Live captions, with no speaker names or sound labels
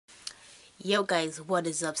Yo guys, what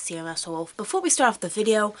is up, CMS Wolf? Before we start off the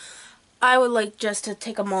video, I would like just to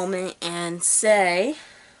take a moment and say,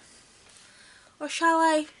 or shall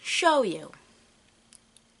I show you?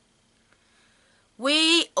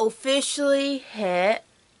 We officially hit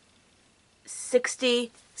 60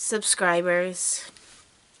 subscribers.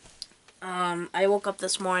 I woke up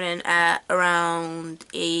this morning at around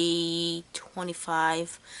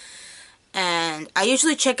 8:25. And I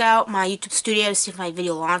usually check out my YouTube studio to see if my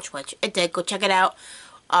video launched, which it did. Go check it out.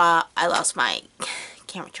 I lost my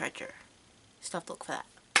camera charger. Still have to look for that.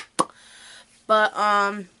 But,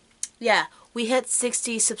 yeah. We hit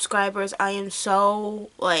 60 subscribers. I am so,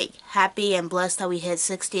 happy and blessed that we hit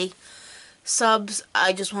 60 subs.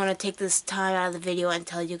 I just want to take this time out of the video and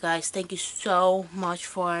tell you guys thank you so much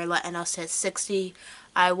for letting us hit 60.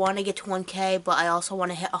 I want to get to 1K, but I also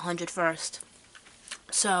want to hit 100 first.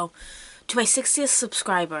 So, to my 60th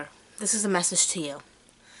subscriber, this is a message to you.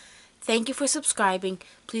 Thank you for subscribing.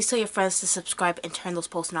 Please tell your friends to subscribe and turn those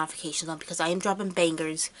post notifications on because I am dropping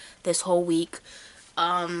bangers this whole week.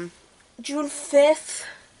 June 5th.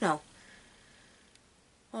 No.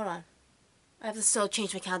 Hold on. I have to still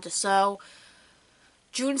change my calendar. So,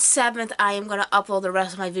 June 7th, I am going to upload the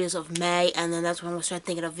rest of my videos of May. And then that's when I'm going to start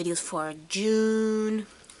thinking of videos for June.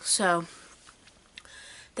 So,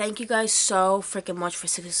 thank you guys so freaking much for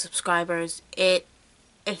 60 subscribers. It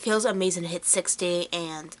feels amazing to hit 60,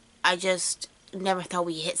 and I just never thought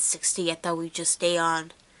we'd hit 60. I thought we'd just stay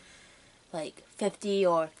on, 50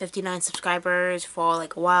 or 59 subscribers for, a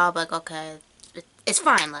while. But, okay, it's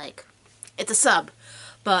fine, it's a sub.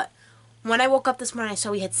 But when I woke up this morning, I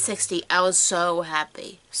saw we hit 60. I was so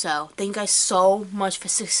happy. So, thank you guys so much for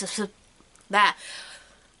 60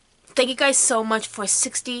 Thank you guys so much for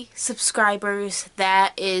 60 subscribers.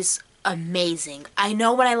 That is amazing. I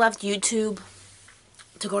know when I left YouTube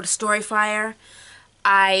to go to Storyfire,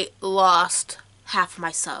 I lost half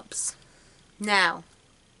my subs. Now,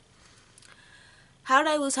 how did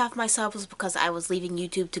I lose half my subs? Because I was leaving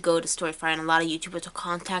YouTube to go to Storyfire, and a lot of YouTubers were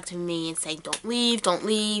contacting me and saying, don't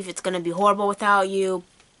leave, it's going to be horrible without you,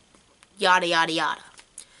 yada, yada, yada.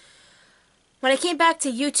 When I came back to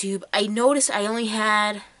YouTube, I noticed I only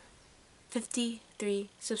had 53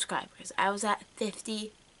 subscribers. I was at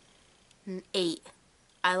 58.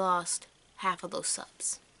 I lost half of those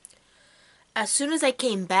subs. As soon as I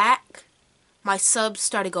came back, my subs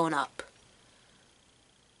started going up.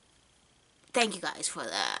 Thank you guys for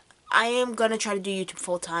that. I am going to try to do YouTube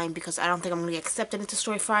full time because I don't think I'm going to get accepted into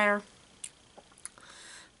Storyfire.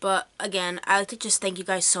 But again, I'd like to just thank you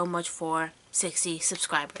guys so much for 60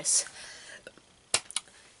 subscribers.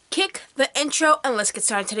 Kick the intro and let's get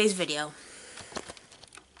started today's video.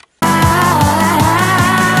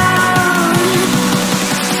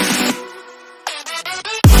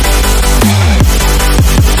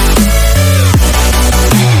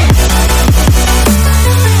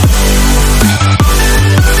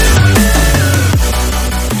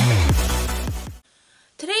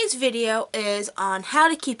 Today's video is on how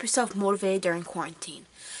to keep yourself motivated during quarantine.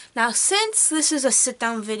 Now, since this is a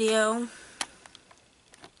sit-down video,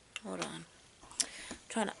 hold on, I'm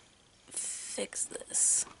trying to fix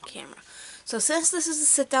this camera. So since this is a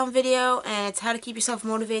sit-down video and it's how to keep yourself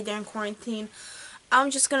motivated during quarantine,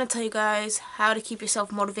 I'm just going to tell you guys how to keep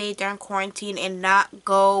yourself motivated during quarantine and not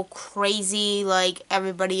go crazy like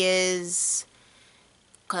everybody is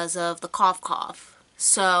because of the cough.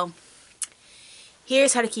 So,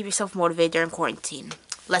 here's how to keep yourself motivated during quarantine.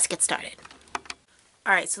 Let's get started.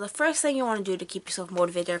 Alright, so the first thing you want to do to keep yourself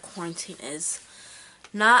motivated during quarantine is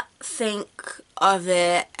not think of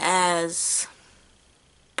it as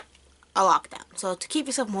a lockdown. So to keep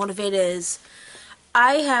yourself motivated is,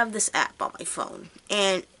 I have this app on my phone,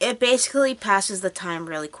 and it basically passes the time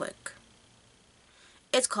really quick.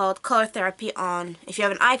 It's called Color Therapy on, if you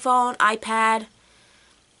have an iPhone, iPad,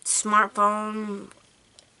 smartphone,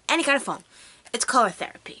 any kind of phone. It's Color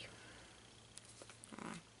Therapy.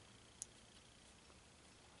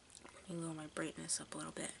 Let me lower my brightness up a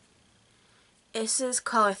little bit. This is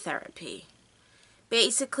Color Therapy.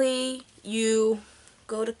 Basically, you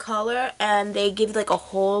go to color and they give you a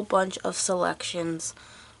whole bunch of selections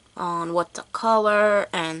on what to color,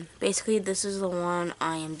 and basically this is the one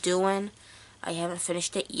I am doing. I haven't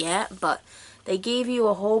finished it yet, but they gave you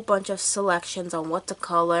a whole bunch of selections on what to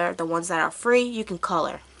color. The ones that are free, you can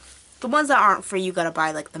color. The ones that aren't free, you gotta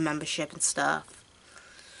buy the membership and stuff.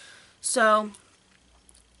 So,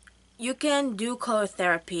 you can do Color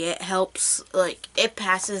Therapy. It helps, it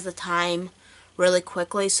passes the time really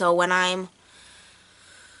quickly. So when I'm,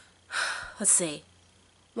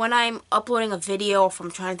 when I'm uploading a video, or if I'm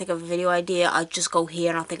trying to think of a video idea, I just go here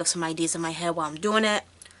and I'll think of some ideas in my head while I'm doing it.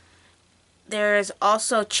 there's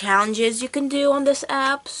also challenges you can do on this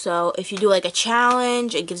app. So if you do like a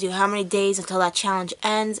challenge, it gives you how many days until that challenge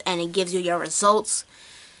ends, and it gives you your results,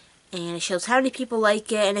 and it shows how many people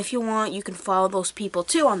like it, and if you want, you can follow those people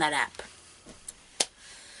too on that app.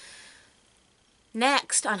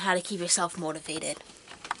 Next, on how to keep yourself motivated.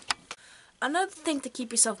 Another thing to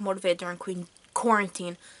keep yourself motivated during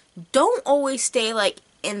quarantine, don't always stay like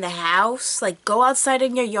in the house. Like, go outside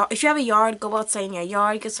in your yard. If you have a yard, go outside in your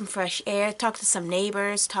yard, get some fresh air, talk to some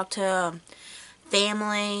neighbors, talk to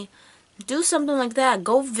family, do something like that.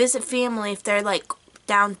 Go visit family if they're like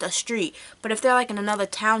down the street, but if they're like in another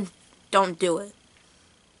town, don't do it.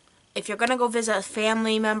 If you're gonna go visit a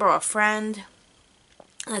family member or a friend,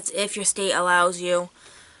 that's if your state allows you,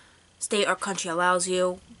 state or country allows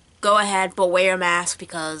you, go ahead, but wear a mask,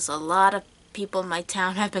 because a lot of people in my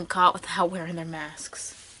town have been caught without wearing their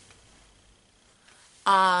masks.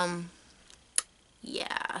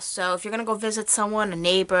 Yeah, so if you're gonna go visit someone, a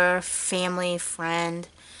neighbor, family, friend,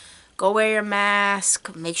 go wear your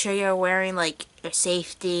mask. Make sure you're wearing like your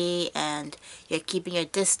safety, and you're keeping your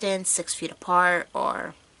distance 6 feet apart,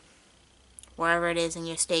 or wherever it is in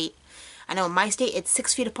your state. I know in my state it's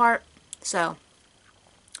 6 feet apart, so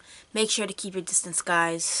make sure to keep your distance,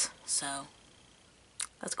 guys. So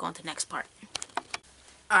let's go on to the next part.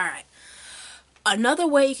 Alright. Another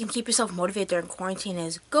way you can keep yourself motivated during quarantine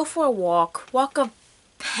is go for a walk. Walk a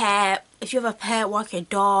pet. If you have a pet, walk your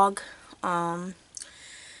dog.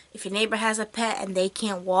 If your neighbor has a pet and they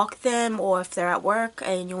can't walk them, or if they're at work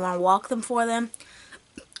and you want to walk them for them,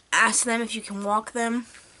 ask them if you can walk them.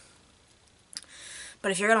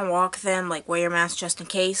 But if you're going to walk them, like, wear your mask just in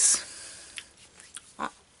case.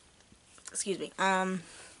 Excuse me.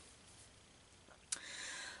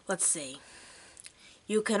 Let's see.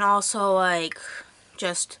 You can also, like,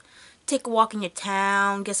 just take a walk in your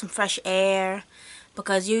town, get some fresh air,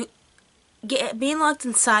 because being locked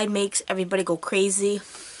inside makes everybody go crazy.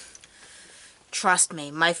 Trust me,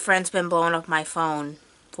 my friend's been blowing up my phone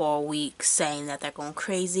for a week saying that they're going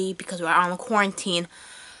crazy because we're on quarantine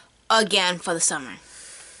again for the summer.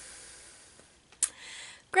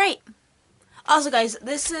 Great. Also, guys,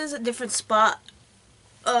 this is a different spot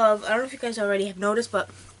of, I don't know if you guys already have noticed, but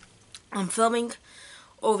I'm filming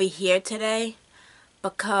over here today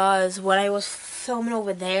because when I was filming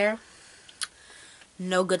over there,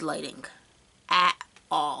 no good lighting at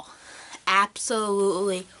all.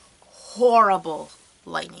 Absolutely horrible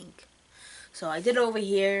lighting. So I did it over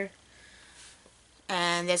here,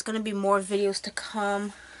 and there's going to be more videos to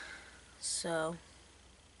come. So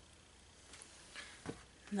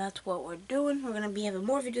that's what we're doing. We're going to be having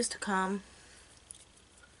more videos to come.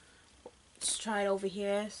 Let's try it over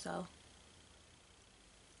here. So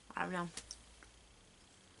I don't know.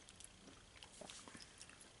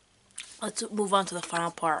 Let's move on to the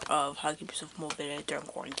final part of how to keep yourself motivated during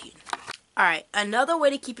quarantine. Alright, another way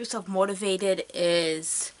to keep yourself motivated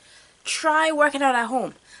is try working out at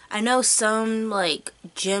home. I know some like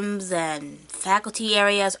gyms and faculty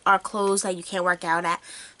areas are closed that you can't work out at.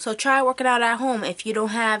 So try working out at home. If you don't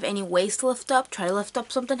have any weights to lift up, try to lift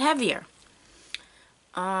up something heavier.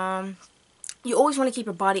 You always want to keep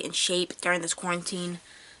your body in shape during this quarantine.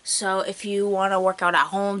 So if you want to work out at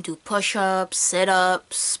home, do push-ups,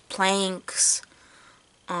 sit-ups, planks,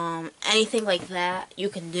 anything like that you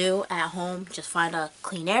can do at home. Just find a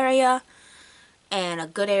clean area and a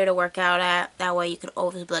good area to work out at. That way you can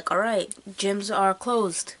always be like, alright, gyms are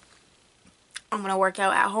closed. I'm going to work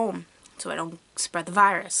out at home so I don't spread the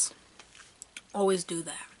virus. Always do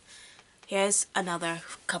that. Here's another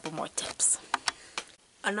couple more tips.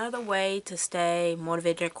 Another way to stay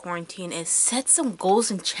motivated during quarantine is set some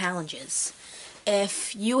goals and challenges.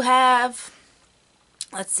 If you have,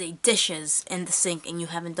 let's say, dishes in the sink and you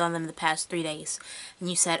haven't done them in the past 3 days, and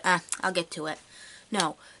you said, I'll get to it.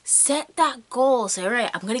 No, set that goal. Say,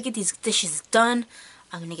 alright, I'm going to get these dishes done.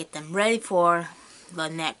 I'm going to get them ready for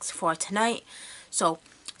tonight. So,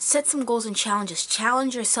 set some goals and challenges.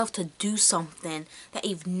 Challenge yourself to do something that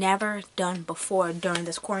you've never done before during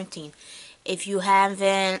this quarantine. If you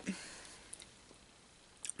haven't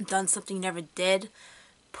done something you never did,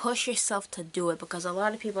 push yourself to do it, because a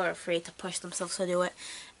lot of people are afraid to push themselves to do it,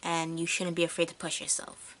 and you shouldn't be afraid to push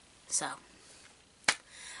yourself. So,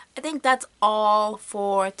 I think that's all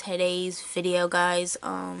for today's video, guys.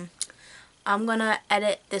 I'm gonna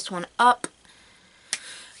edit this one up,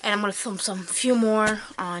 and I'm gonna film few more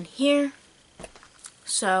on here.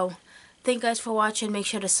 So, thank you guys for watching. Make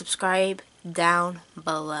sure to subscribe down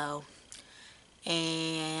below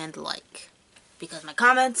and like, because my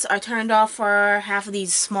comments are turned off for half of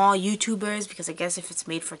these small YouTubers, because I guess if it's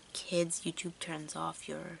made for kids, YouTube turns off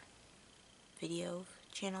your video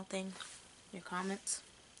channel thing. your comments.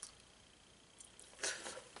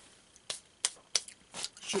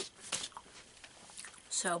 Shoot.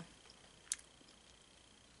 So,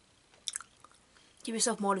 keep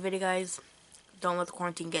yourself motivated, guys. Don't let the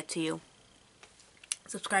quarantine get to you.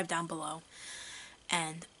 Subscribe down below.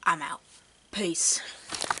 And I'm out. Peace.